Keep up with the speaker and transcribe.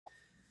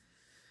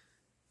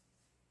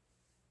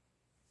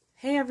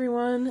Hey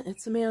everyone,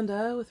 it's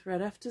Amanda with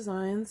Red F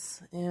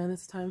Designs, and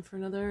it's time for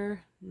another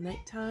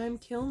nighttime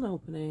kiln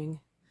opening.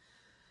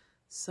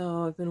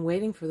 So I've been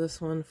waiting for this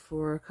one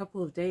for a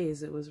couple of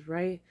days. It was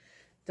right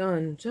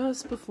done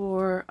just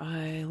before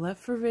I left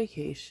for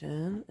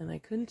vacation, and I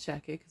couldn't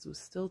check it because it was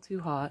still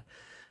too hot.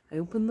 I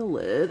opened the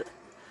lid,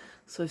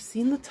 so I've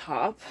seen the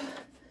top,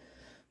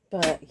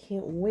 but I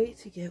can't wait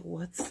to get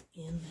what's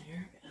in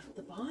there at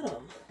the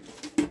bottom.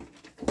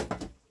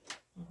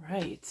 All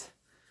right.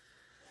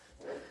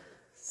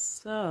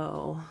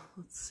 So,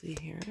 let's see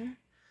here.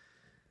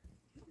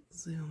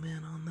 Zoom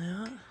in on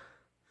that.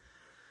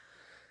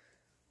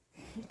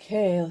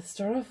 Okay, let's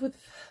start off with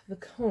the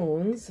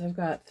cones. I've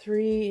got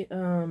two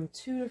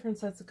different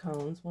sets of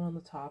cones, one on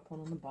the top,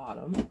 one on the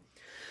bottom.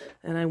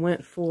 And I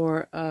went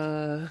for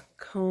a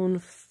cone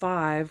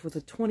 5 with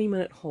a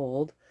 20-minute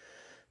hold.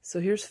 So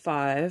here's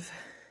 5,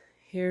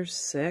 here's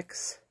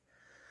 6,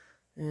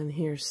 and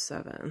here's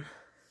 7.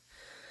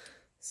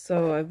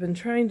 So I've been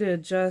trying to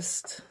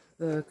adjust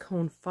the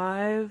cone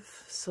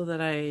 5 so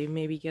that I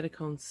maybe get a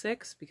cone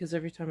 6, because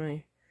every time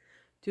I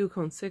do a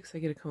cone 6 I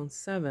get a cone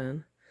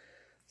 7.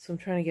 So I'm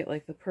trying to get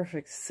like the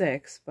perfect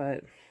 6,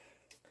 but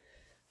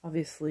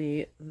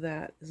obviously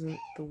that isn't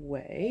the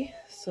way,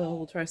 so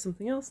we'll try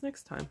something else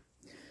next time.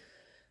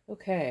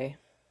 Okay,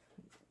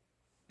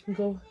 I'll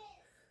go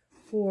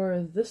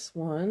for this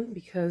one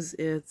because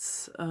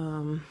it's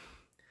a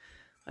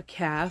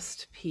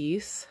cast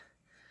piece.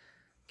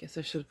 Guess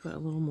I should put a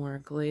little more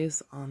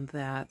glaze on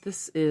that.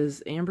 This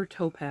is Amber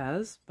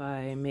Topaz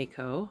by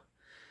Mayco,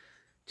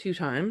 2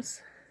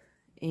 times.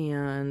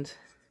 And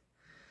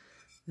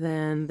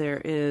then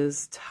there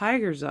is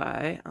Tiger's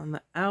Eye on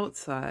the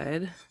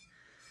outside,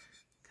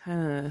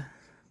 kind of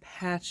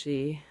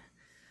patchy.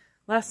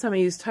 Last time I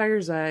used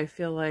Tiger's Eye, I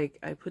feel like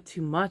I put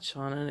too much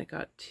on it. It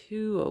got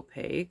too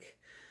opaque.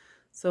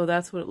 So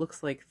that's what it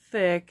looks like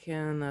thick,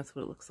 and that's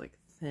what it looks like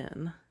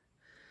thin.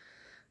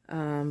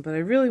 But I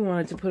really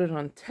wanted to put it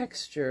on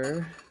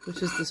texture,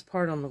 which is this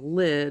part on the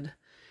lid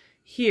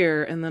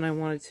here, and then I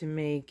wanted to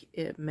make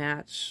it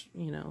match,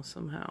 you know,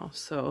 somehow.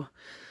 So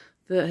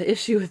the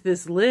issue with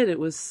this lid, it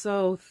was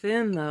so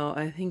thin though,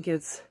 I think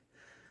it's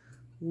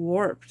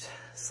warped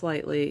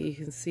slightly. You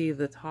can see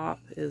the top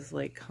is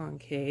like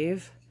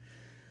concave.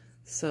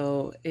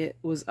 So it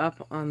was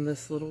up on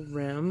this little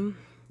rim,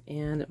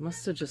 and it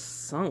must have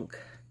just sunk.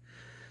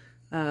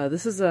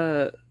 This is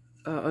a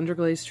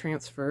underglaze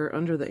transfer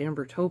under the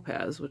Amber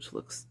Topaz, which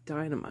looks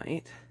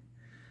dynamite.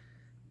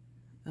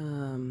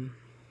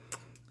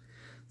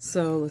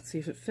 So let's see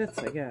if it fits,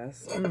 I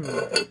guess.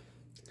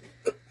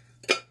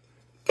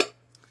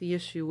 The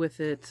issue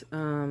with it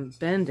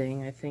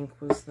bending, I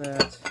think, was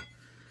that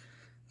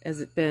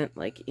as it bent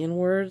like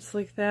inwards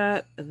like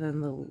that, and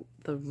then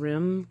the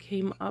rim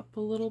came up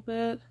a little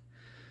bit,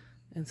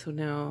 and so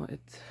now it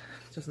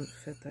doesn't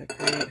fit that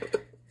great.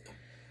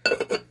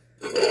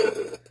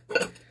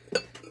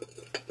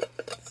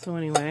 So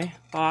anyway,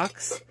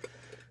 box,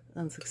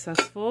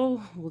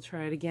 unsuccessful. We'll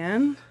try it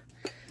again.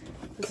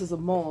 This is a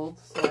mold,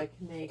 so I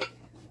can make,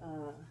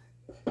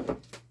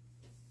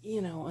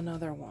 you know,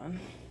 another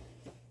one.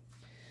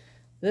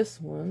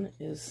 This one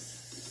is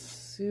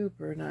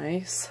super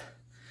nice.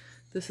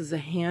 This is a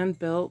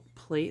hand-built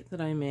plate that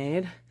I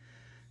made.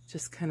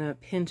 Just kind of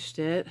pinched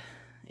it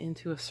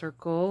into a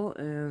circle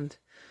and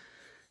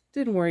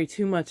didn't worry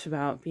too much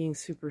about being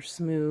super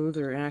smooth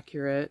or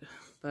accurate,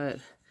 but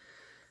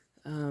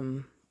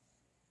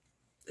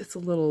it's a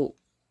little,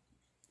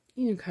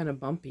 you know, kind of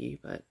bumpy,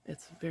 but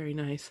it's very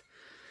nice.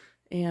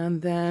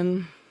 And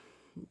then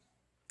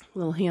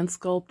little hand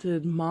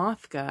sculpted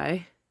moth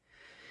guy.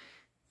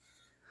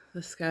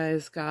 This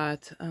guy's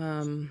got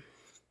on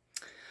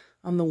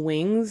the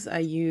wings I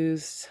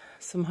used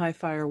some high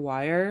fire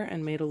wire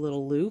and made a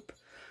little loop,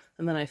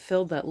 and then I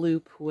filled that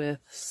loop with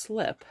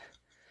slip,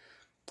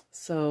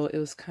 so it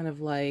was kind of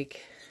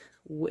like,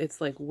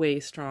 it's like way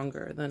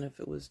stronger than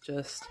if it was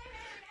just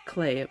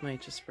clay. It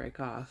might just break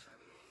off.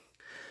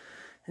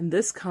 And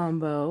this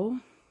combo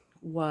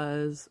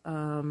was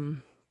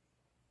the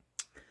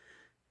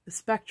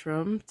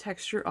Spectrum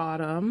Texture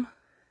Autumn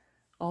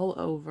all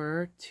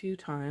over 2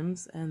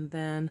 times, and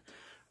then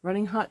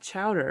Running Hot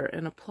Chowder,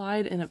 and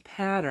applied in a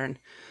pattern.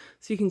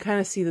 So you can kind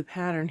of see the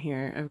pattern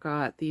here. I've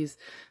got these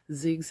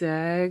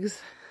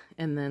zigzags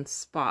and then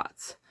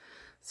spots.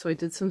 So I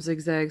did some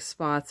zigzag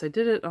spots. I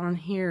did it on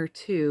here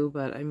too,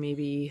 but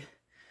maybe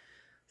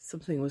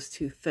something was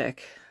too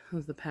thick.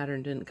 The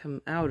pattern didn't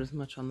come out as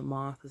much on the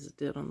moth as it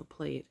did on the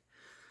plate,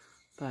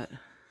 but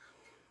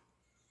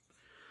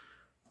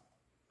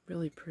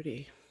really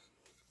pretty.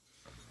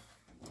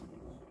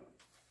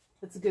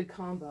 It's a good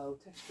combo,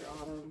 Texture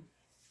Autumn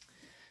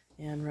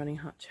and Running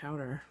Hot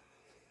Chowder.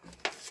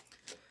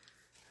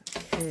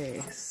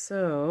 Okay,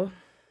 so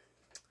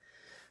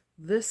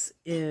this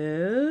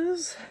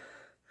is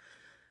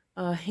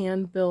a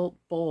hand-built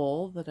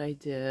bowl that I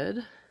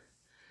did.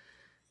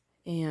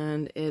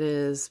 And it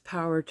is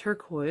Power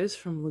Turquoise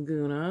from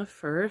Laguna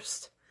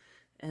first,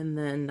 and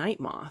then Night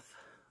Moth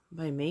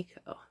by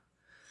Mayco.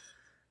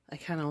 I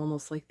kind of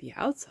almost like the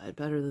outside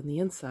better than the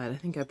inside. I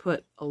think I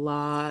put a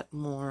lot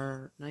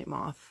more Night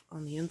Moth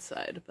on the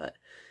inside, but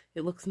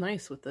it looks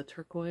nice with the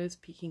turquoise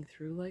peeking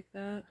through like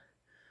that.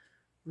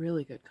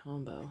 Really good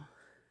combo.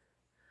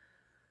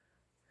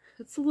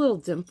 It's a little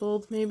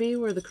dimpled maybe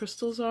where the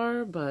crystals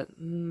are, but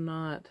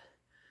not,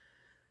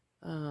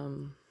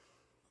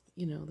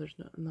 you know, there's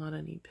not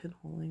any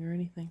pinholing or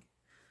anything.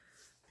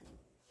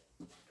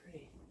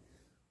 Pretty.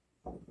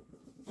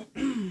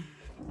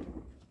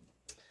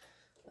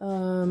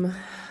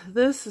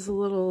 This is a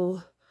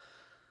little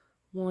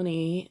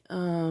one-y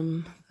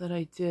that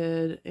I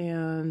did,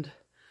 and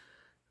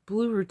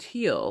blue or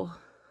teal,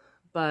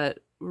 but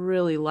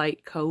really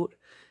light coat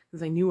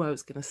because I knew I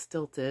was going to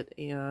stilt it,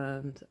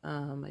 and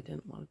I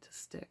didn't want it to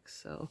stick.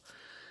 So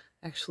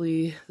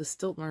actually the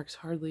stilt marks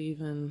hardly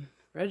even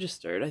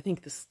registered. I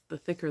think the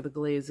thicker the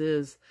glaze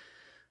is,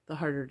 the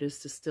harder it is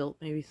to stilt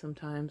maybe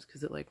sometimes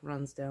because it like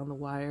runs down the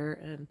wire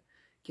and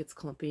gets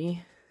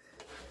clumpy.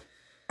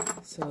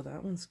 So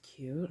that one's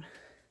cute.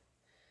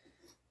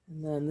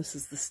 And then this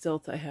is the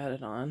stilt I had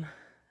it on.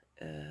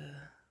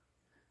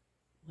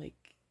 Like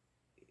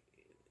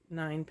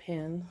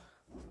 9-pin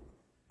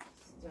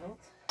stilt.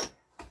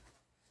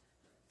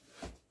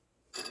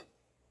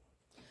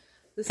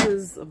 This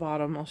is the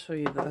bottom. I'll show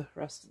you the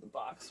rest of the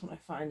box when I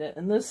find it.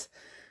 And this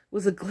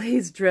was a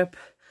glaze drip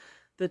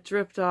that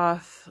dripped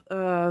off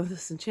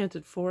this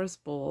Enchanted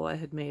Forest bowl I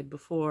had made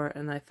before,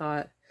 and I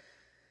thought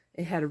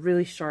it had a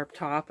really sharp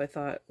top. I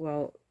thought,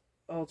 well,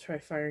 I'll try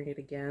firing it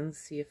again,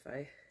 see if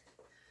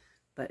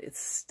but it's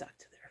stuck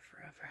to there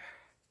forever.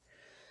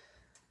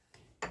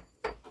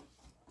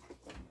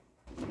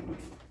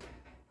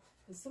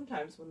 Because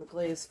sometimes when the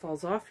glaze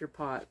falls off your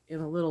pot in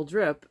a little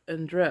drip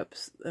and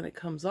drips, and it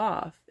comes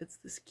off, it's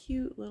this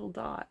cute little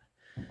dot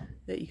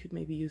that you could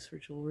maybe use for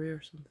jewelry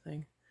or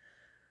something.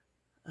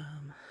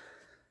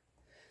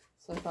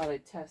 So I thought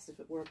I'd test if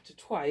it worked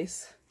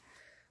twice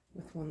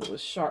with one that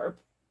was sharp.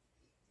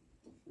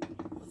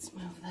 Let's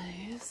move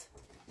these.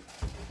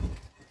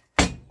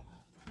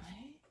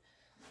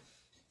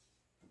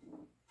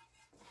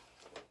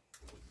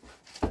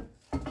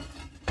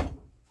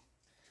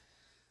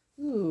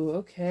 Ooh,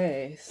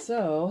 okay,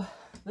 so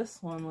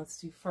this one, let's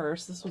do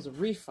first. This was a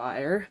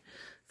refire.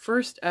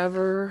 First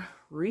ever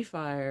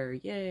refire,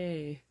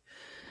 yay!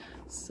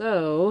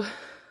 So,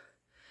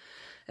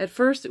 at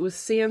first it was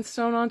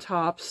sandstone on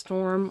top,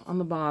 storm on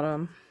the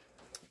bottom,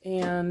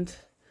 and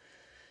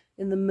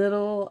in the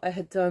middle I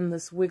had done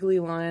this wiggly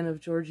line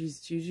of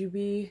Georgie's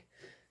Jujube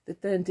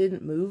that then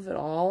didn't move at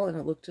all, and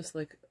it looked just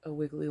like a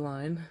wiggly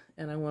line,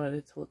 and I wanted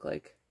it to look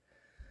like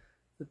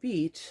the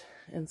beach,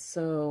 and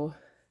so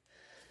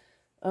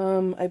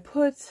I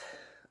put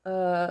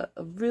a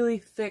really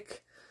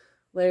thick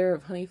layer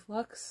of honey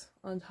flux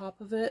on top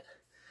of it,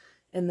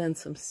 and then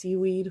some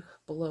seaweed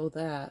below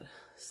that,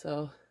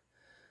 so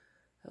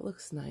that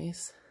looks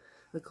nice.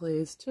 The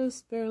glaze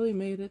just barely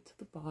made it to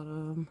the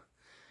bottom,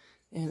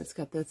 and it's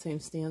got that same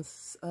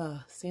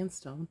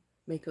sandstone,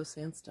 Mayco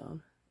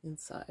sandstone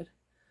inside,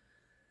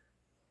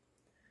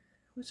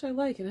 which I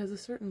like. It has a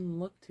certain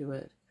look to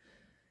it.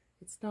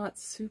 It's not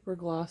super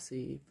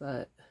glossy,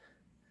 but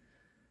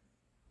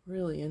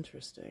really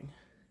interesting.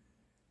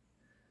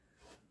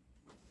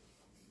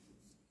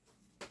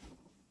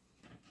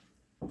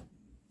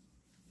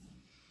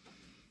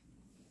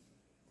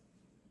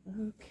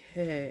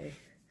 Okay.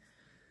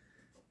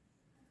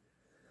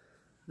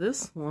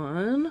 This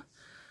one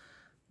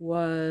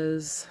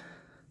was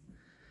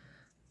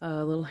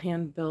a little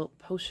hand-built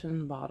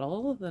potion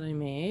bottle that I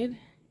made,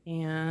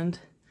 and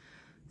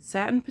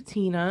satin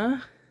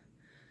patina,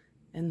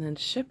 and then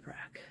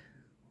shipwreck.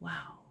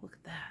 Wow, look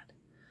at that.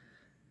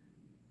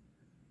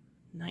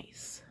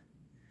 Nice.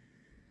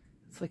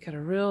 It's like got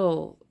a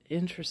real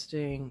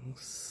interesting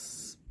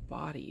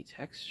spotty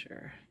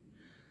texture.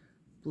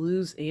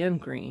 Blues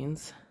and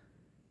greens.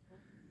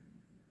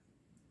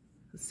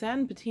 The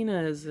satin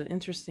patina is an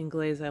interesting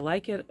glaze. I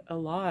like it a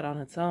lot on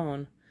its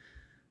own,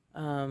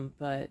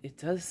 but it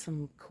does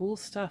some cool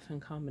stuff in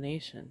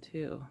combination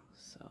too,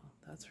 so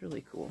that's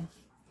really cool.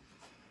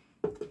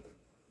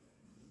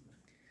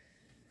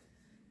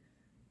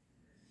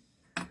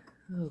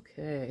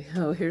 Okay,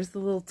 oh, here's the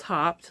little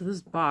top to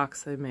this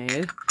box I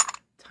made.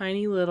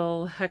 Tiny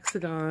little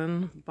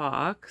hexagon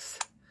box.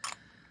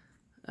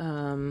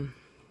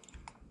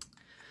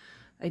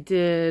 I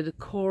did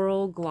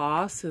coral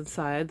gloss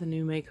inside, the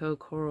new Mayco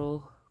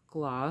coral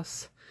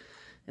gloss.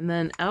 And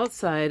then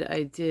outside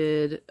I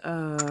did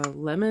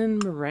lemon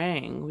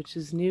meringue, which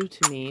is new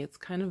to me. It's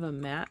kind of a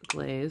matte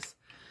glaze.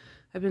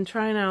 I've been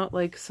trying out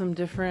like some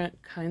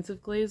different kinds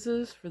of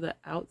glazes for the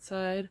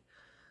outside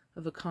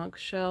of a conch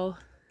shell.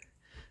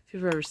 If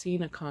you've ever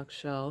seen a conch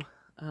shell,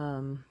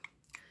 the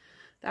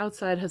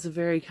outside has a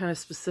very kind of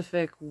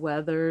specific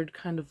weathered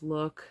kind of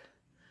look.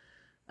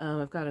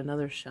 I've got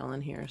another shell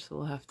in here, so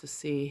we'll have to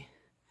see.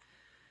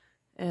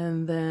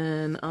 And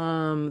then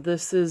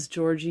this is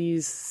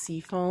Georgie's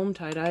Seafoam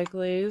tie-dye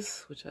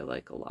glaze, which I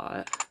like a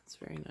lot. It's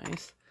very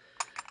nice.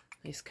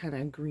 Nice kind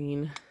of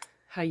green,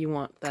 how you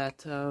want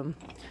that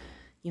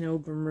you know,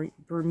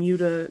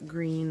 Bermuda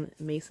green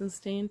mason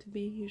stain to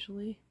be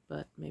usually,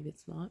 but maybe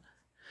it's not.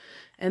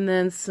 And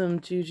then some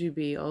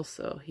jujube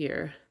also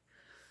here.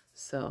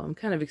 So I'm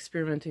kind of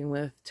experimenting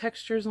with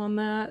textures on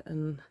that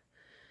and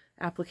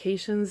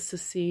applications to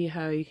see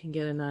how you can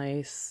get a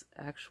nice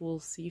actual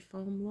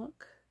seafoam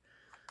look.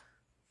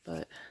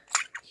 But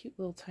cute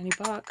little tiny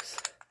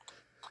box.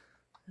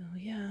 Oh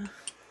yeah.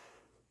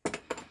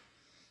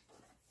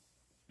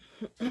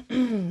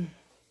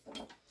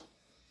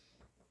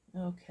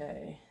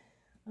 Okay.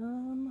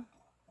 Oh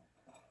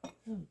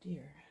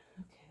dear.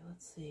 Okay,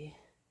 let's see.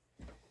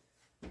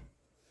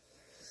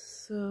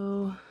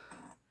 So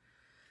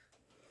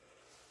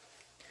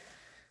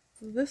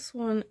this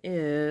one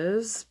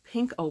is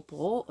pink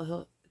opal,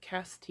 a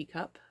cast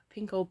teacup,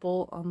 pink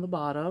opal on the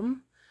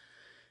bottom,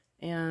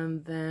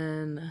 and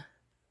then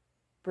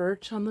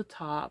birch on the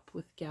top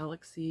with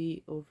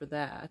galaxy over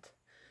that.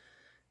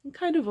 I'm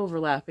kind of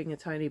overlapping a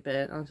tiny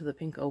bit onto the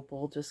pink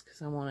opal just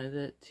because I wanted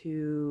it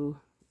to,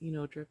 you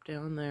know, drip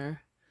down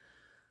there.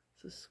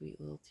 It's a sweet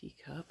little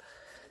teacup.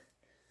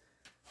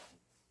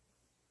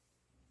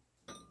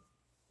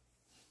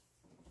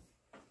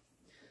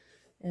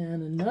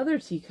 And another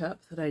teacup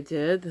that I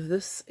did,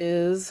 this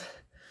is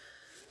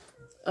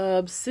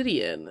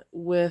obsidian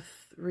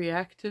with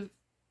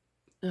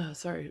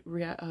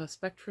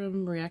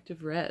spectrum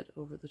reactive red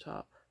over the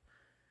top.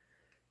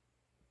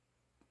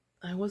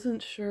 I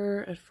wasn't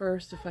sure at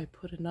first if I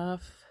put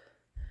enough,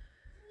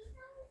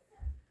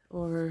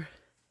 or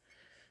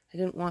I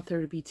didn't want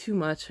there to be too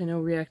much. I know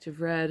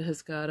reactive red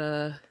has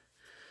got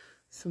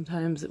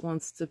sometimes it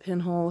wants to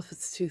pinhole if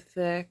it's too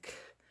thick.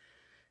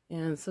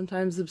 And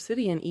sometimes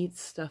obsidian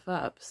eats stuff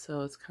up,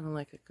 so it's kind of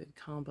like a good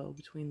combo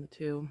between the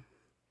two.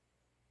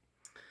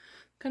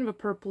 Kind of a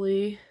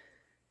purpley,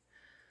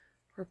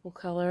 purple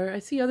color. I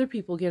see other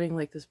people getting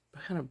like this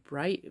kind of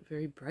bright,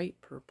 very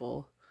bright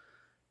purple,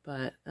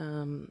 but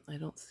I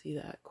don't see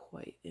that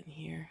quite in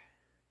here.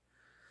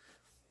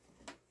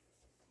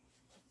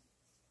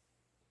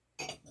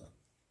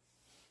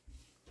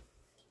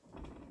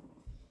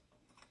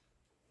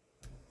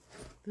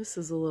 This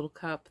is a little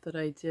cup that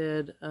I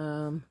did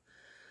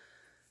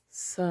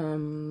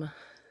some,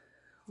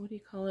 what do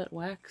you call it,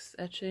 wax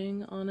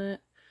etching on it.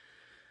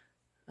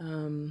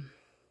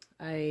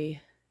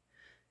 I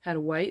had a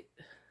white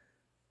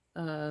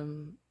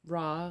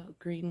raw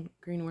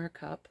greenware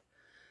cup,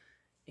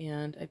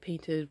 and I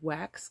painted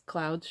wax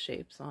cloud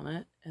shapes on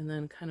it and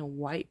then kind of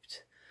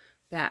wiped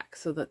back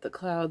so that the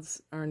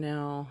clouds are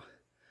now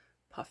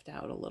puffed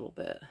out a little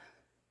bit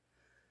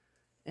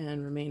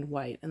and remained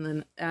white. And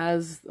then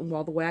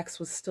while the wax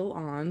was still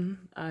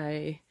on,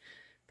 I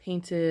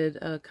painted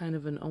a kind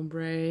of an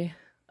ombre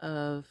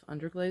of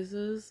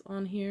underglazes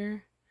on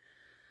here.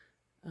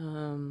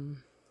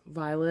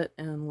 Violet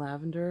and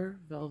lavender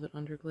velvet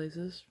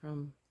underglazes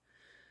from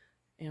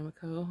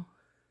Mayco.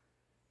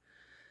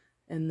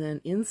 And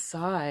then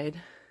inside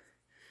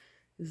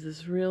is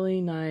this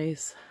really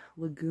nice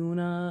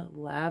Laguna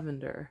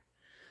lavender.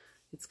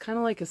 It's kind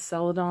of like a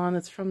celadon.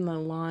 It's from the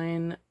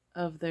line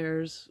of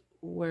theirs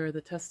where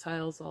the test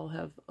tiles all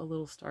have a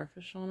little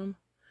starfish on them.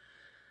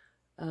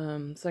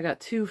 So I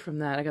got two from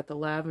that. I got the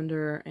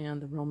lavender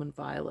and the Roman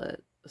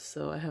violet.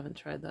 So I haven't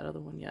tried that other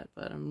one yet,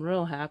 but I'm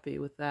real happy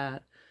with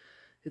that.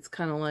 It's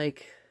kind of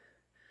like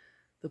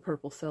the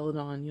purple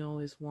celadon you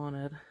always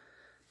wanted.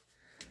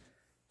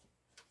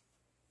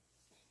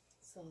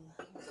 So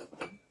that was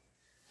fun.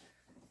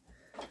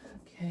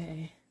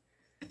 Okay.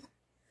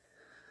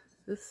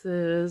 This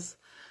is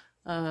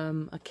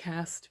a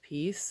cast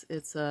piece.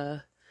 It's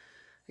I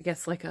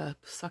guess like a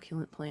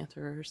succulent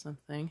planter or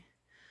something.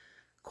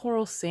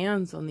 Coral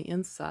sands on the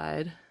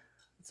inside.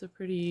 It's a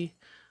pretty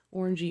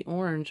orangey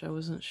orange. I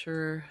wasn't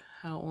sure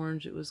how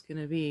orange it was going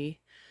to be.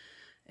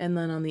 And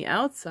then on the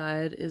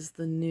outside is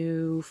the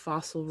new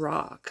fossil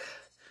rock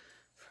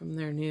from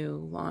their new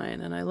line.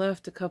 And I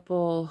left a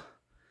couple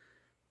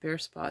bare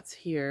spots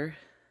here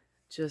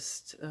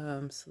just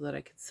so that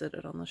I could sit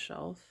it on the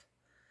shelf.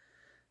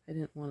 I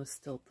didn't want to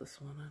stilt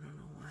this one. I don't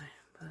know why,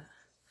 but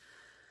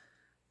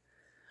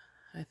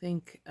I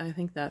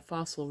think that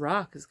fossil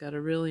rock has got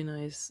a really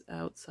nice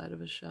outside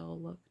of a shell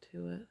look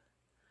to it.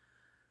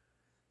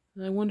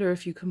 And I wonder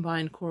if you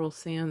combine coral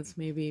sands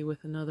maybe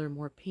with another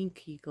more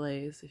pinky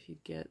glaze, if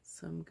you'd get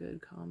some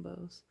good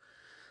combos.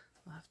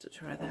 I'll have to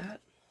try that.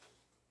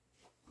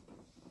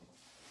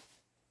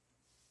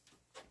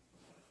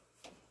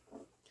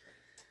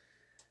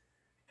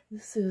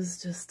 This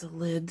is just a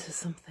lid to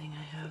something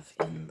I have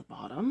in the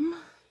bottom.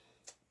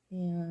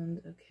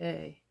 And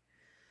okay.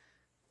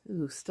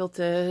 Ooh,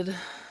 stilted.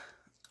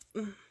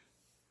 Pull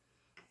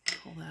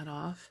that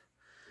off.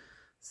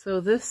 So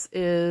this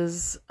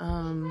is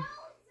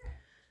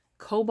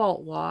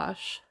cobalt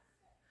wash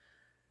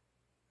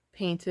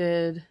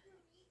painted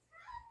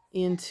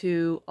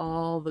into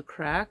all the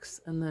cracks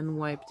and then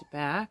wiped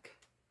back.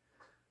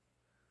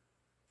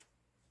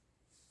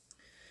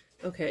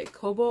 Okay,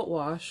 cobalt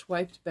wash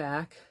wiped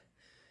back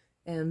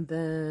and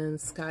then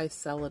sky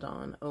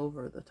celadon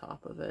over the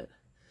top of it.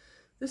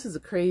 This is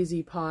a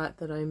crazy pot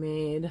that I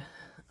made.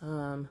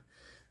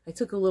 I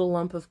took a little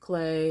lump of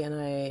clay and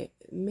I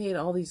made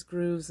all these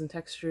grooves and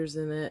textures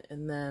in it,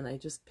 and then I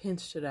just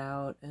pinched it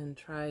out and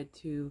tried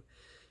to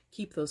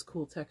keep those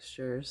cool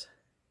textures.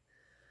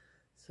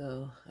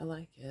 So I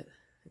like it.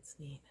 It's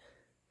neat.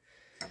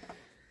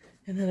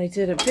 And then I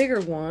did a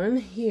bigger one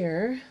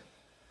here,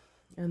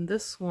 and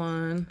this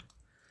one,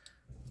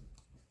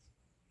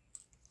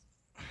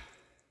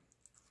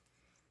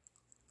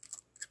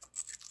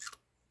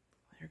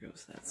 there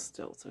goes that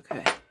stilt,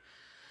 okay.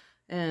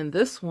 And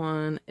this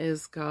one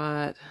is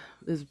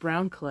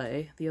brown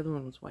clay. The other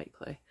one was white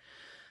clay.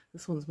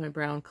 This one's my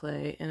brown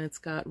clay, and it's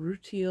got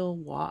rutile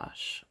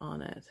wash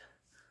on it.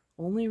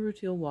 Only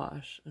rutile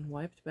wash, and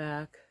wiped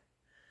back.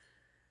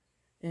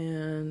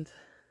 And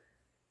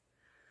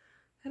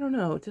I don't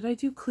know, did I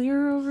do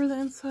clear over the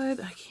inside?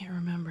 I can't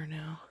remember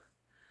now.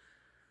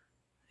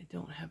 I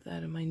don't have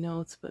that in my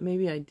notes, but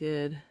maybe I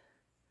did.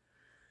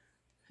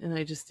 And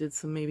I just did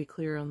some maybe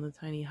clear on the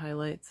tiny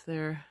highlights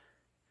there.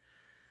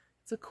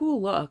 It's a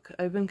cool look.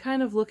 I've been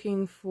kind of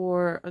looking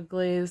for a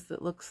glaze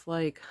that looks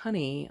like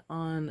honey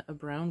on a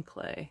brown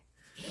clay.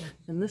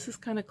 And this is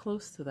kind of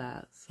close to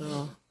that,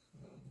 so.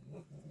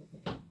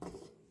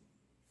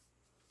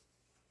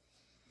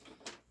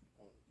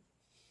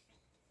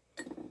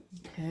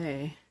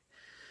 Okay.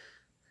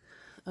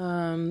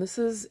 This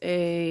is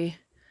a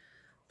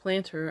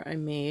planter I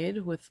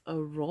made with a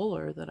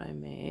roller that I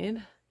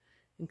made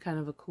in kind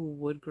of a cool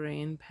wood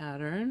grain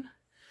pattern.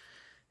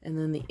 And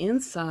then the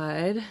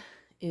inside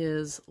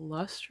is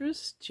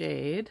lustrous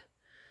jade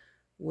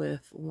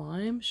with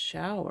lime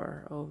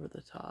shower over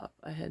the top.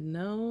 I had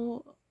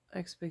no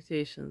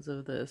expectations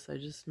of this. I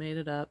just made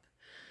it up,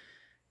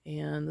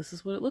 and this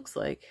is what it looks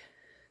like.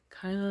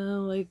 Kind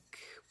of like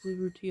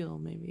blue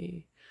rutile,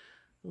 maybe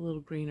a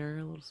little greener,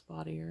 a little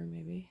spottier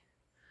maybe.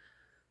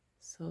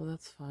 So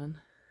that's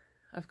fun.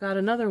 I've got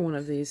another one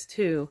of these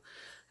too.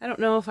 I don't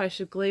know if I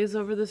should glaze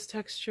over this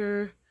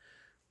texture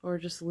or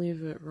just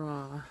leave it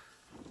raw.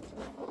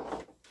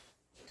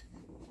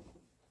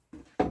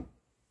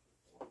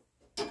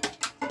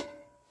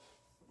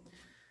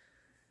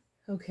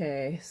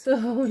 Okay,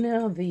 so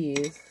now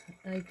these,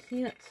 I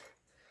can't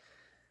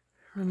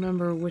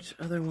remember which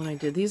other one I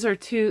did. These are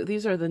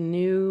the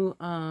new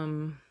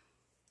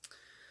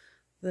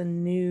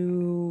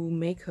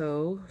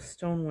Mayco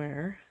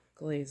stoneware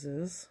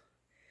glazes,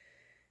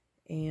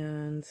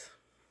 and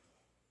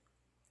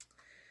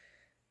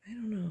I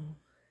don't know,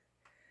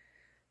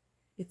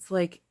 it's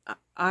like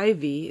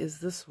Ivy is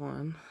this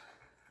one.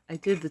 I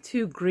did the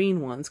two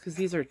green ones because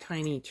these are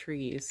tiny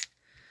trees.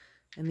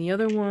 And the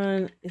other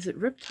one, is it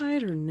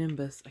Riptide or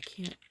Nimbus? I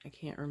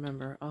can't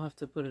remember. I'll have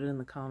to put it in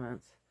the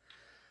comments.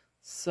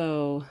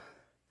 So,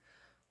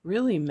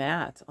 really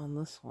matte on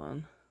this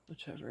one,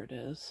 whichever it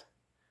is.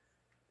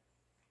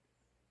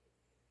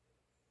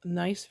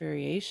 Nice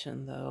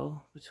variation,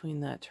 though,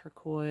 between that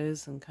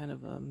turquoise and kind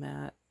of a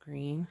matte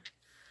green.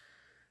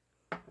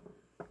 And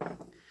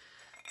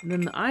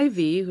then the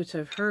Ivy, which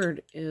I've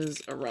heard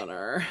is a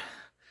runner.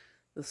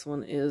 This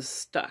one is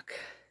stuck.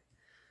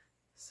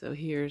 So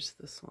here's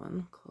this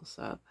one, close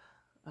up,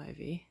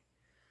 Ivy.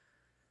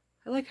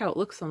 I like how it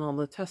looks on all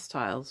the test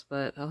tiles,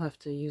 but I'll have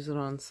to use it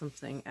on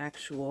something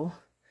actual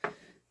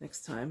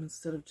next time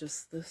instead of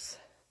just this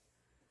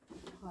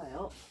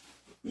tile.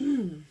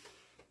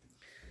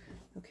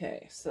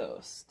 Okay, so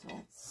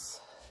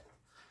stilts.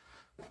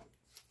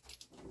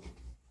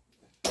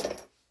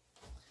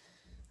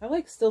 I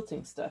like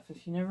stilting stuff.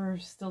 If you never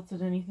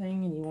stilted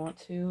anything and you want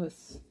to,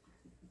 it's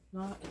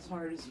not as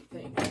hard as you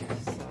think,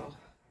 so.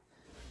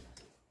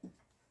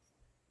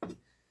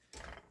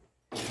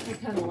 I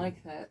kind of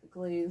like that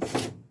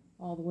glaze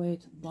all the way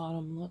to the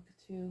bottom look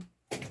too.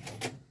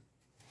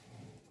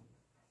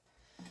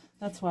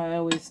 That's why I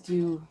always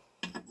do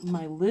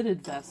my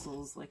lidded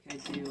vessels like I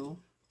do,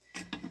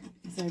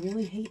 because I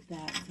really hate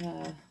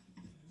that,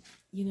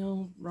 you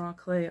know, raw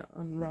clay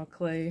on raw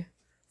clay,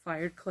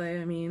 fired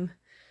clay, I mean,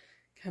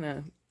 kind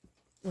of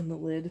when the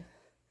lid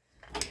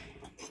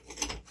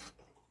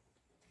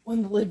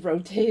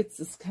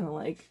rotates, it's kind of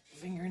like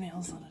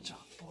fingernails on a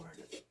chalkboard.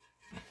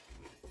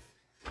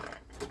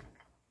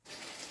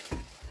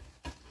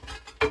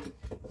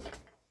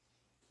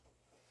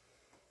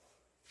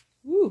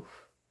 Woo.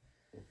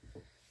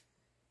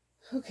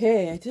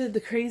 Okay, I did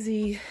the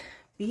crazy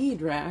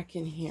bead rack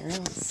in here.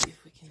 Let's see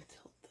if we can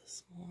tilt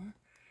this more.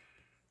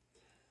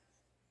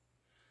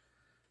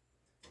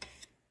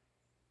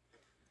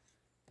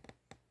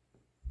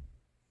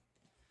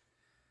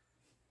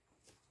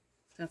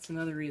 That's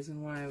another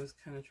reason why I was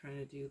kind of trying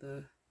to do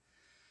the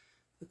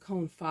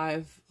cone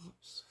 5.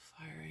 Oops,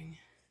 firing.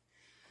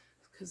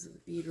 Because of the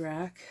bead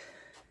rack.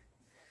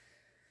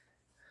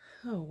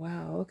 Oh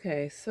wow,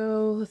 okay,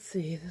 so let's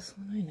see, this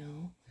one I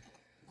know.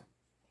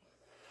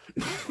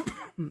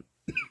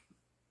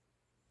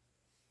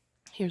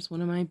 Here's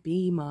one of my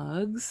bee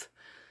mugs.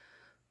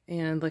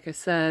 And like I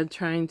said,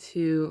 trying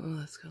to, oh,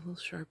 that's got a little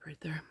sharp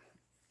right there.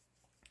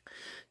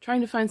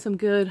 Trying to find some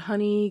good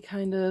honey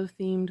kind of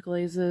themed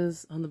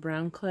glazes on the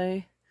brown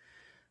clay.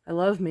 I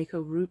love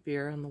Mayco root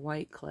beer on the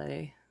white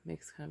clay.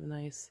 Makes kind of a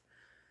nice,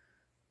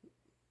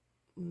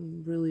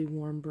 really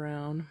warm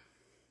brown.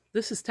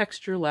 This is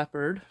Texture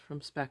Leopard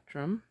from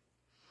Spectrum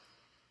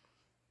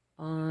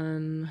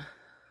on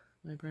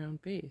my brown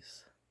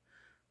base.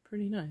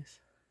 Pretty nice.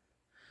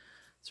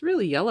 It's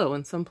really yellow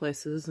in some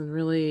places and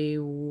really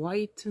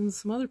white in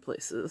some other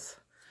places.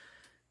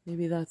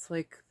 Maybe that's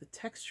like the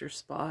texture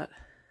spot.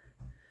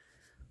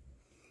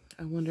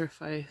 I wonder if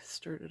I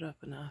stirred it up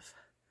enough.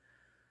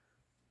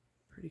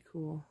 Pretty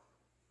cool.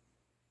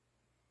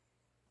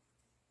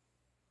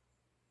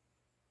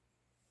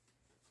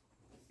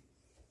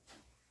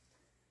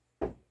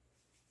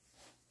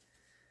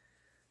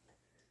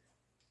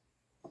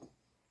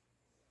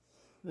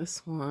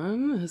 This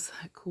one is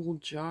that cool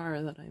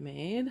jar that I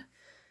made.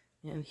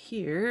 And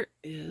here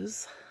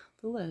is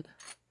the lid.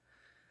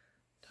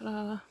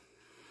 Ta-da!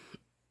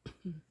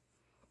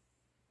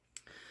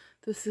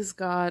 This has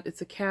got,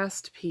 it's a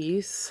cast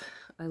piece.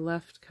 I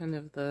left kind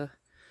of the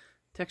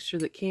texture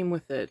that came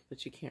with it,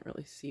 but you can't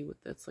really see what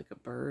that's, like a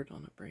bird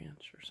on a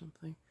branch or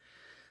something.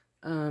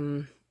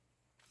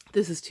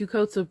 This is 2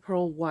 coats of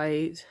pearl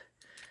white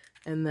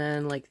and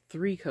then like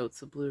 3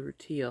 coats of blue or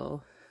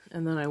teal.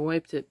 And then I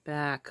wiped it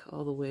back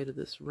all the way to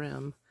this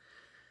rim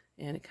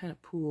and it kind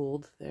of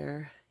pooled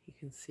there, you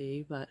can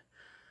see, but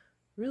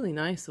really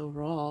nice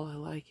overall. I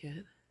like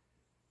it.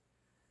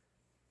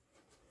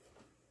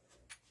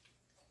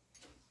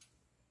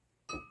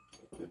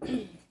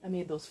 I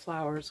made those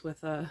flowers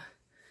with a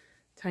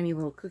tiny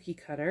little cookie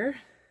cutter.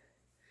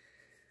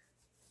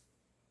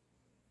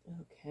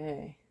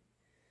 Okay.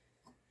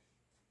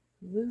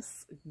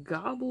 This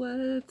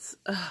goblet,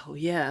 oh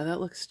yeah, that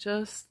looks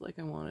just like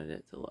I wanted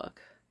it to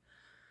look.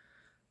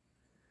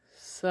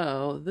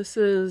 So this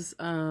is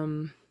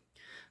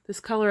this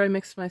color I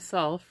mixed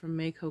myself from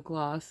Mayco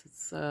gloss.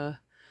 It's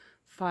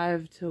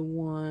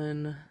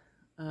 5-to-1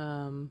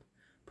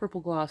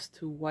 purple gloss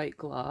to white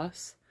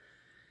gloss,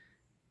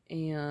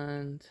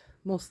 and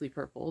mostly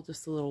purple,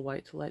 just a little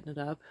white to lighten it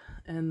up,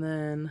 and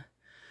then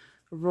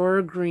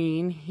Aurora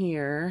green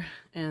here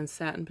and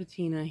satin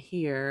patina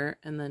here,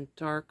 and then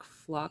dark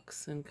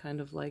flux and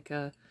kind of like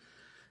a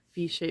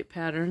V-shaped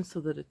pattern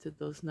so that it did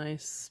those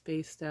nice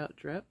spaced out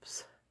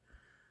drips.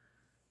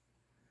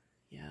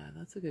 Yeah,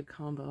 that's a good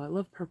combo. I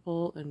love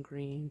purple and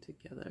green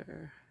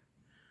together.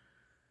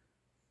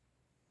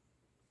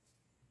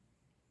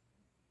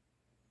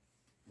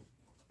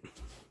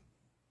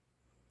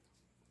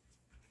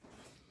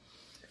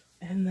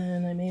 And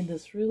then I made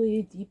this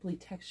really deeply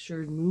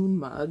textured moon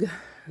mug,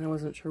 and I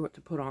wasn't sure what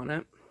to put on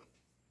it.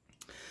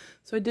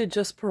 So I did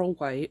just pearl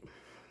white.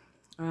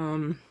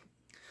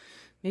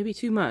 Maybe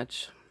too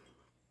much.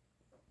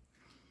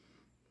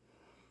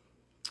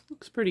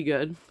 Looks pretty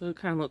good, but it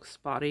kind of looks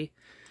spotty.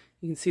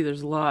 You can see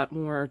there's a lot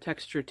more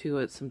texture to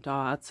it, some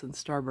dots and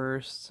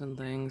starbursts and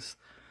things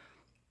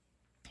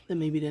that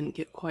maybe didn't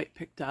get quite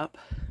picked up,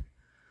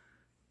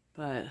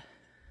 but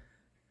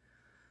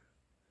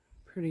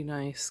pretty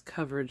nice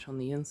coverage on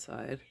the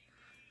inside.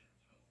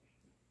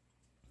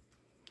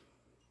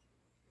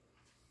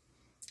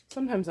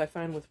 Sometimes I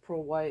find with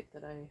pearl white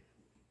that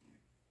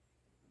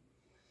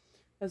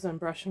as I'm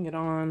brushing it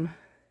on,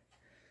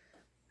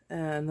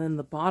 and then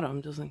the bottom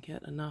doesn't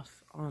get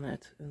enough on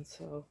it, and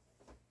so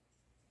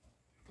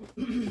so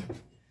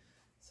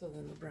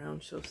then the brown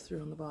shows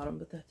through on the bottom,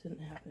 but that didn't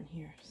happen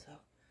here,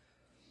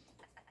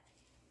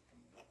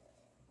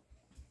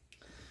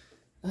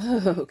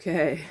 so.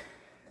 Okay.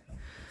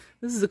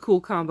 This is a cool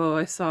combo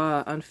I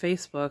saw on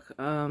Facebook.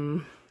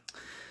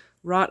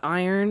 Wrought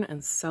iron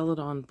and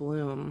Celadon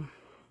bloom.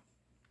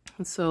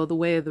 And so the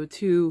way the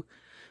two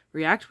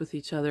react with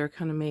each other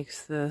kind of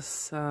makes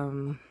this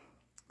lot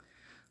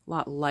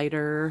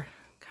lighter,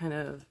 kind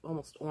of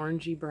almost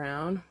orangey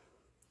brown.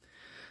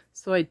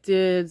 So I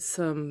did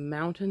some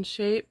mountain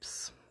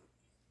shapes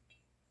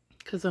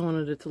because I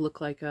wanted it to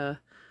look like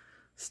a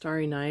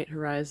starry night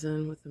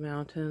horizon with the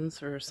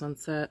mountains or a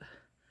sunset.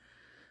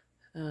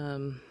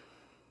 I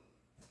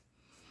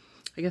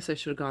guess I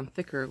should have gone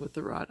thicker with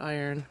the wrought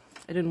iron.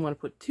 I didn't want to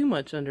put too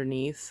much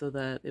underneath so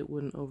that it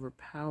wouldn't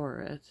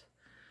overpower it.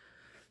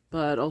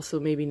 But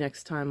also maybe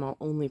next time I'll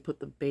only put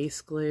the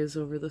base glaze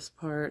over this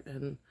part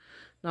and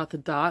not the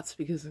dots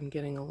because I'm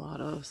getting a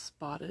lot of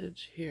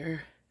spottage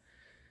here.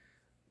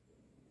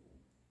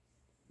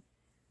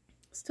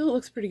 Still, it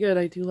looks pretty good.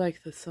 I do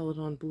like the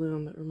Celadon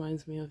bloom. It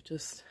reminds me of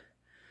just,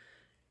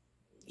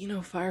 you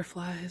know,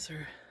 fireflies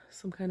or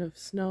some kind of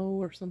snow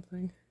or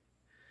something.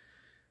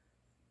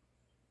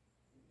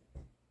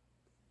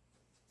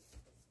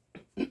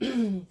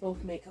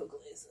 Both Mayco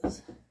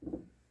glazes.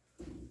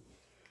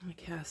 A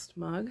cast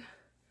mug.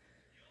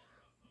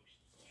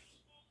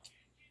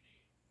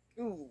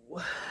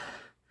 Ooh.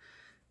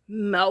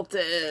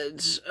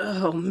 Melted.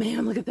 Oh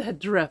man, look at that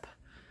drip.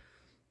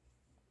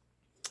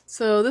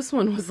 So this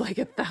one was like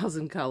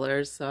 1,000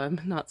 colors, so I'm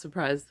not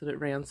surprised that it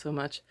ran so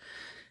much.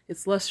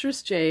 It's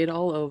lustrous jade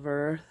all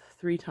over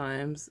 3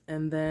 times,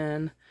 and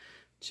then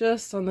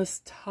just on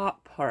this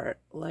top part,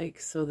 like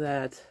so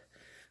that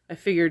I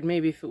figured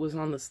maybe if it was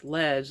on this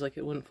ledge, like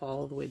it wouldn't fall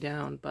all the way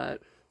down,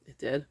 but it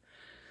did.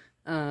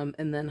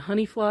 And then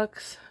honey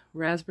flux,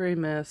 raspberry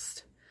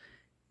mist,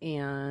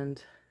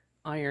 and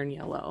iron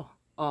yellow,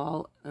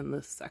 all in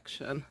this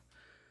section.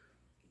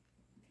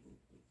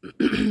 I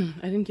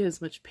didn't get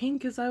as much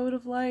pink as I would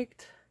have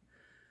liked,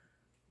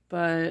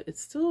 but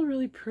it's still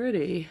really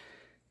pretty.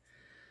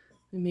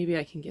 Maybe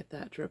I can get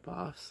that drip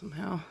off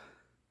somehow.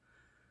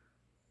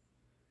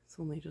 It's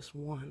only just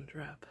one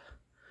drip.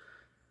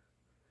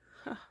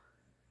 Huh.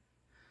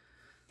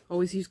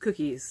 Always use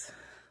cookies.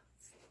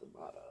 That's the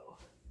motto.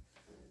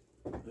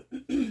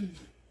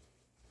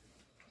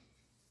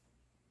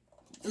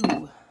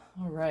 Ooh,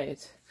 all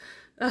right.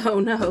 Oh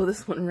no,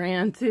 this one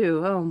ran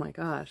too. Oh my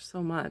gosh,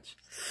 so much.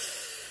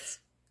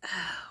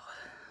 Ow.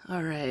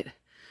 All right.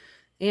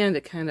 And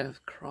it kind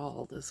of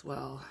crawled as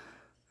well.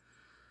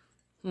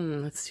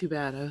 That's too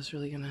bad. I was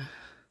really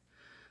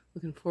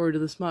looking forward to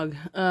this mug.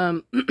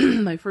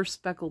 My first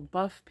speckled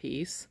buff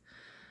piece.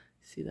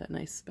 See that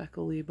nice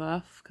speckly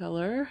buff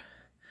color.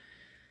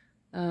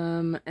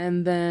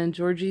 And then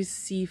Georgie's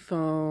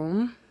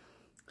Seafoam.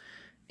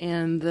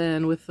 And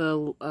then with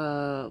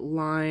a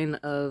line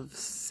of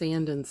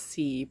Sand and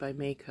Sea by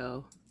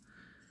Mayco.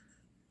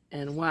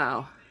 And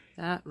wow,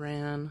 that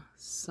ran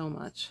so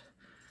much.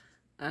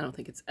 I don't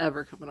think it's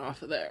ever coming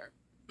off of there.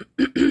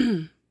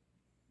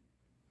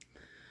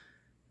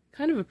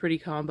 Kind of a pretty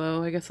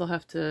combo. I guess I'll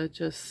have to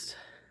just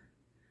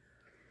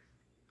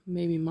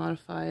maybe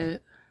modify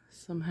it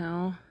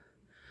somehow.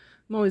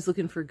 I'm always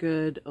looking for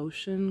good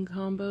ocean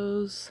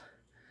combos.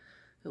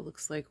 It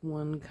looks like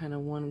one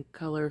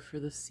color for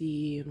the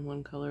sea and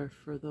one color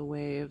for the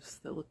waves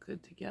that look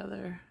good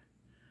together.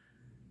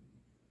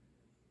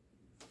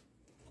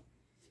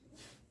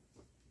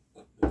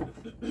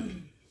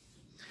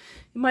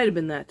 It might have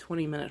been that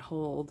 20-minute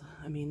hold.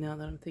 I mean, now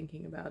that I'm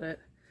thinking about it,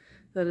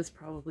 that is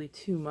probably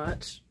too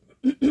much.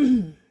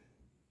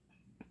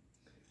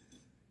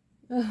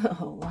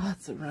 Oh,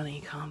 lots of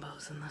runny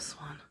combos in this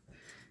one.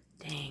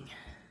 Dang.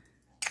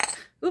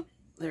 Oop,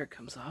 there it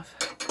comes off.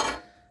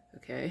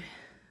 Okay.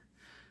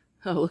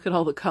 Oh, look at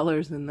all the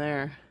colors in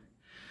there.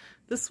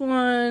 This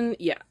one,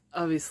 yeah,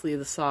 obviously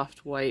the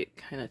soft white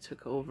kind of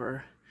took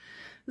over.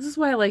 This is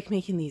why I like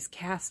making these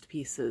cast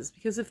pieces,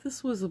 because if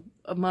this was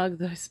a mug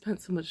that I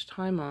spent so much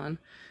time on,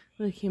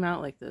 when it came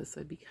out like this,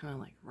 I'd be kind of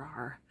like,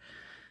 rawr.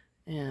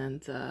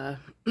 And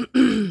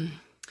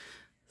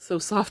so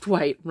soft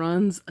white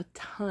runs a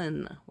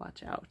ton,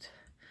 watch out.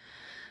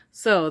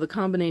 So the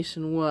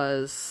combination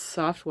was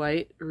soft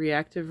white,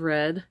 reactive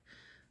red,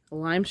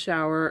 lime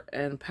shower,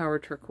 and power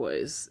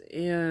turquoise.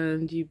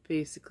 And you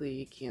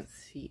basically can't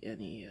see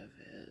any of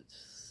it.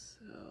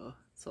 So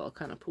it's all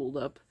kind of pulled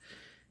up.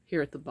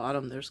 Here at the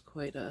bottom there's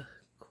quite a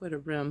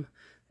rim.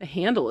 The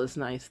handle is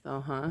nice though,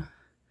 huh?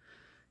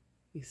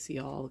 You see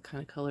all the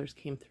kind of colors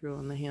came through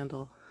on the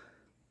handle.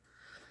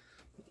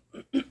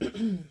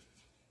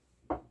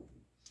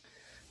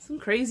 Some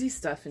crazy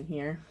stuff in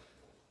here.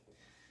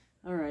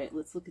 All right,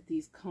 let's look at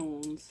these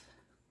cones.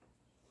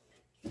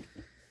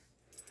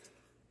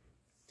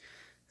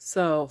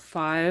 So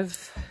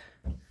 5,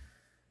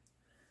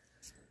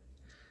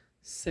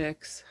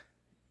 6,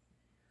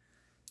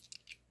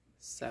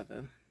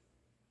 7.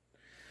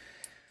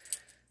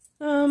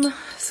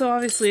 So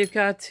obviously it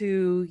got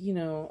to, you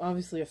know,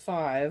 obviously a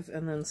 5,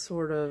 and then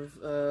sort of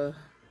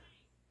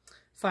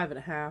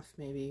 5.5,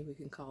 maybe we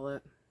can call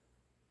it.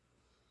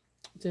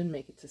 Didn't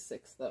make it to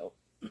 6 though.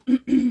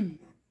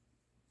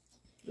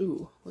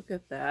 Ooh, look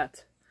at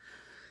that.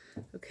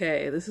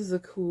 Okay, this is a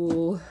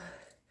cool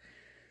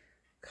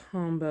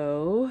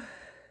combo.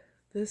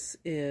 This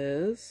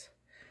is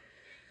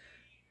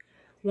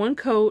 1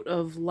 coat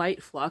of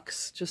light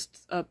flux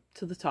just up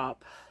to the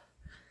top.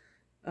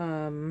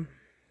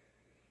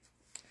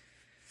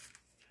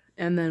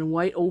 And then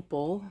white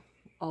opal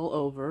all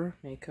over,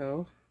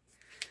 Mayco.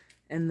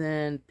 And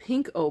then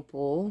pink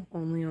opal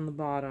only on the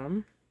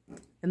bottom.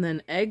 And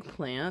then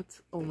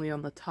eggplant only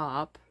on the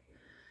top.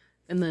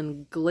 And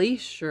then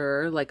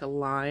glacier, like a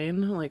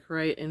line, like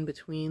right in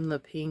between the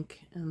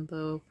pink and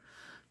the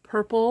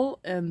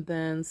purple. And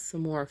then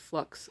some more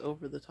flux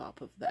over the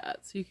top of that.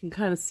 So you can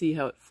kind of see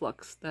how it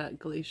fluxed that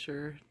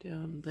glacier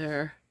down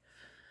there.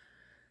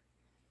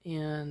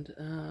 And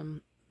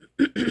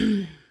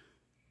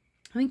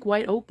I think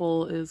white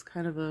opal is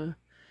kind of a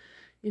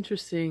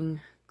interesting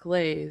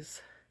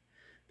glaze,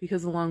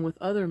 because along with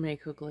other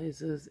Mayco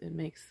glazes, it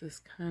makes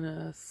this kind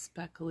of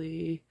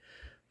speckly,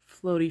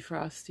 floaty,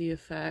 frosty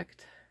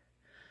effect.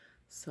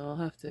 So I'll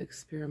have to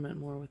experiment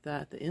more with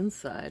that. The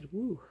inside,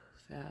 woo,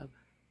 fab.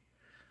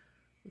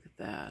 Look at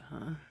that,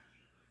 huh?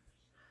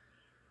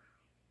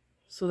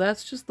 So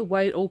that's just the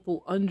white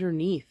opal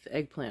underneath the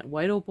eggplant.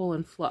 White opal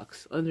and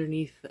flux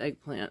underneath the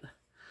eggplant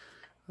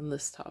on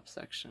this top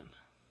section.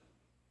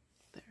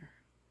 There.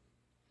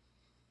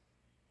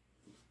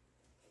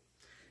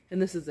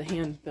 And this is a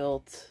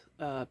hand-built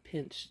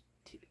pinch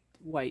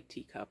white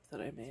teacup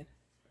that I made.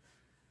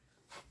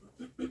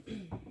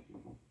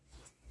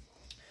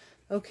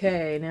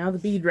 Okay, now the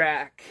bead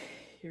rack.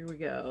 Here we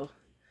go.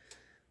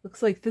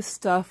 Looks like this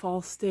stuff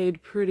all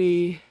stayed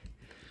pretty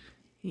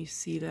You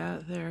see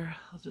that there?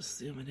 I'll just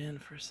zoom it in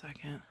for a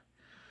second.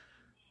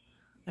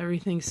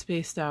 Everything's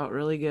spaced out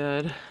really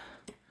good.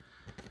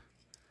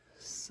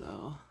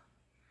 So,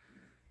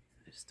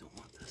 I just don't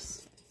want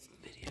this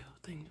video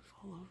thing to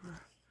fall over.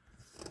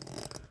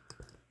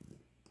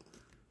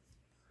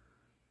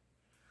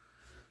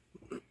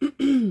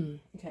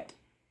 Okay,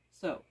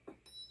 so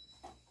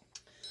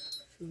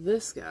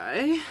this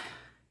guy,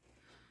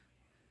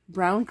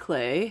 brown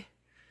clay,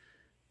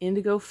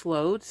 indigo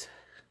float,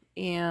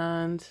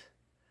 and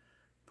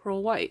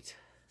pearl white.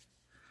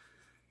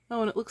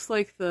 Oh, and it looks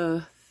like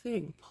the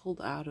thing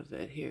pulled out of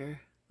it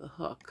here, the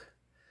hook.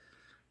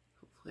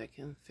 Hopefully I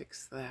can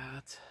fix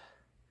that.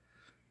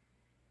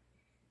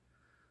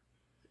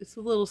 It's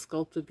a little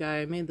sculpted guy.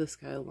 I made this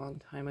guy a long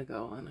time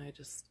ago, and I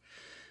just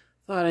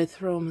thought I'd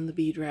throw him in the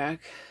bead rack.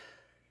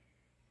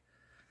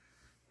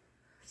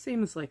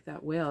 Same as like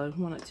that whale. I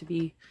want it to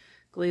be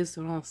glazed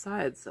on all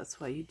sides. That's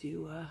why you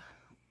do a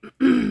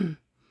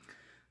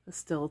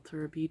stilt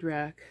or a bead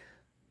rack.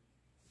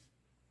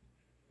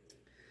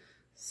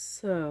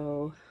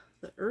 So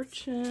the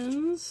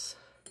urchins,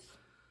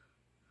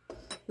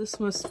 this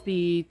must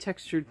be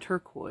textured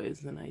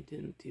turquoise, and I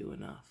didn't do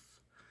enough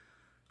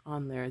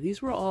on there.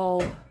 These were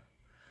all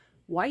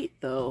white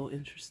though,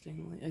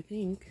 interestingly, I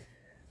think.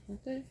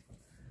 Weren't they?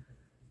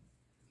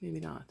 Maybe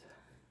not.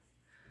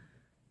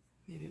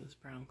 Maybe it was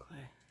brown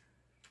clay.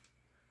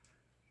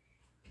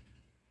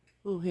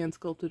 Little hand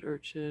sculpted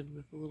urchin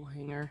with a little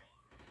hanger.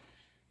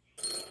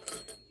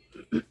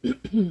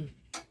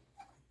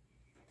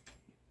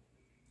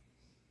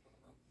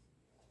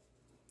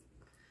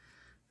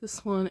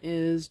 This one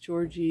is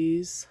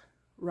Georgie's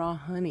Raw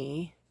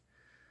Honey.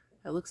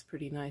 That looks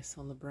pretty nice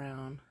on the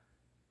brown.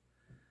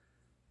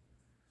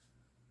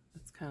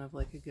 It's kind of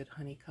like a good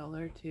honey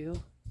color too.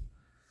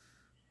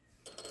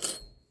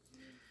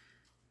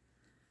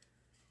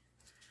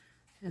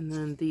 And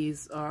then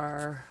these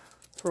are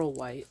pearl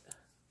white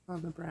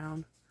on the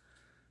brown.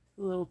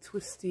 Little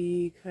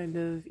twisty kind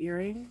of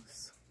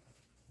earrings.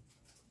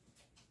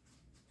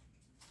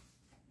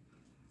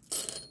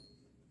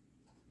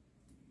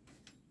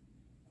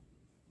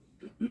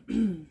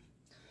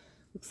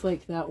 Looks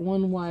like that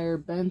one wire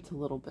bent a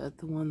little bit,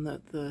 the one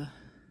that the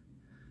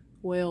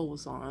whale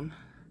was on.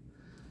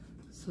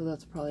 So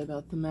that's probably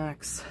about the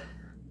max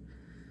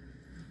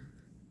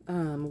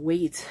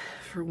weight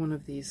for one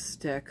of these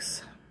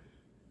sticks.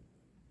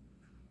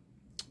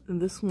 And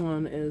this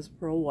one is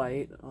pearl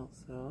white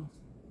also,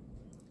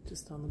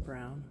 just on the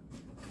brown.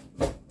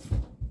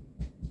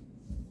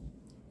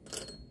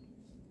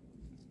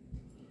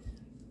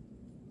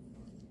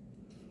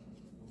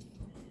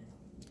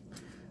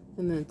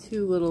 And then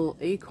two little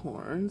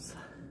acorns.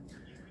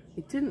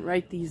 I didn't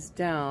write these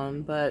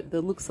down, but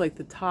it looks like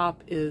the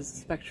top is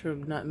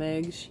Spectrum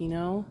Nutmeg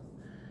Shino,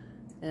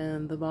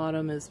 and the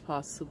bottom is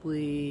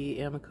possibly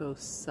Mayco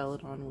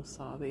Celadon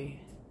Wasabi.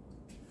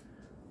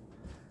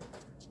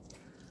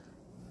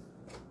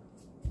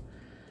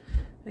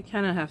 I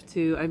kind of have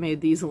to, I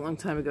made these a long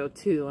time ago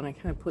too, and I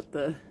kind of put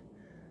the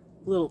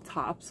little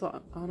tops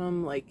on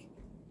them, like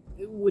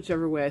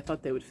whichever way I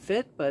thought they would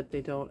fit, but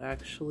they don't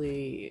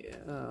actually,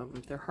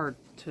 they're hard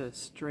to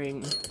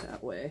string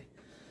that way.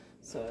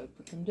 So I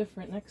put them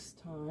different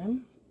next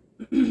time.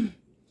 And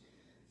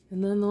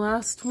then the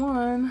last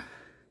one,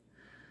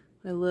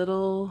 my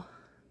little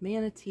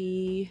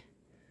manatee,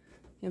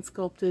 hand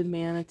sculpted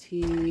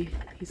manatee.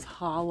 He's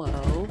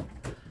hollow.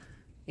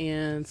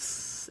 And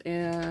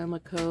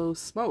Mayco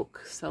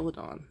Smoke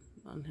Celadon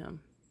on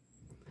him.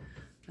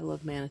 I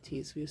love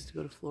manatees. We used to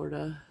go to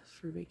Florida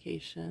for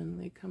vacation.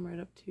 They come right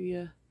up to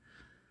you.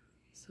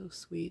 So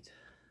sweet.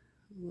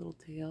 A little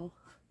tail.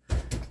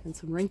 And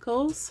some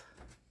wrinkles.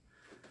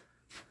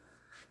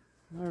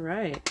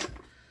 Alright.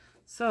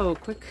 So,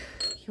 quick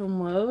kiln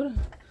load.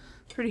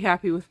 Pretty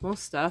happy with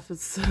most stuff.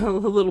 It's a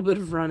little bit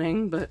of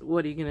running, but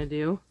what are you going to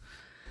do?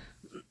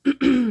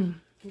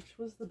 Which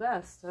was the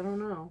best? I don't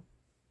know.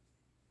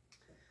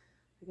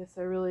 I guess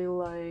I really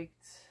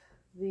liked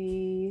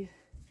the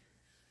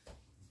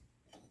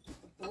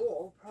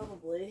bowl,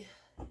 probably.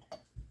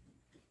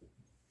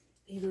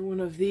 Either one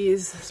of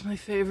these is my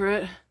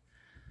favorite.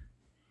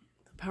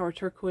 The Power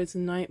Turquoise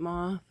and Night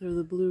Moth, or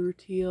the Blue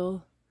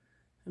Teal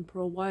and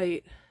Pearl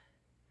White.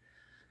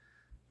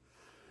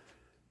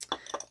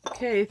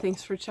 Okay,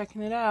 thanks for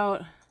checking it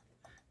out.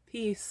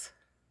 Peace.